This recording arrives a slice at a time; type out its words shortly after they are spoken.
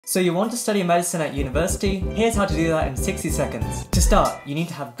So you want to study medicine at university? Here's how to do that in 60 seconds. To start, you need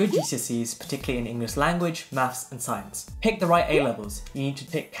to have good GCSEs, particularly in English language, maths and science. Pick the right A-levels. You need to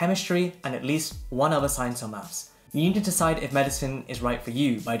pick chemistry and at least one other science or maths. You need to decide if medicine is right for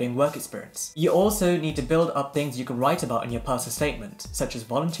you by doing work experience. You also need to build up things you can write about in your personal statement, such as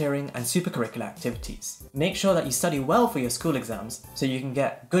volunteering and supercurricular activities. Make sure that you study well for your school exams so you can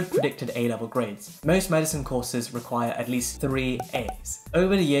get good predicted A-level grades. Most medicine courses require at least 3 A's.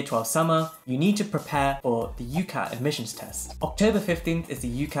 Over the Year 12 summer, you need to prepare for the UCAT admissions test. October 15th is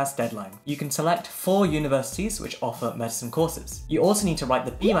the UCAS deadline. You can select 4 universities which offer medicine courses. You also need to write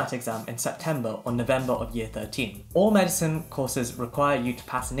the BMAT exam in September or November of Year 13. All medicine courses require you to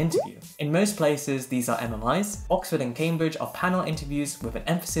pass an interview. In most places, these are MMIs. Oxford and Cambridge are panel interviews with an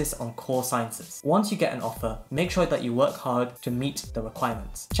emphasis on core sciences. Once you get an offer, make sure that you work hard to meet the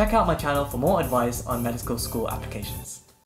requirements. Check out my channel for more advice on medical school applications.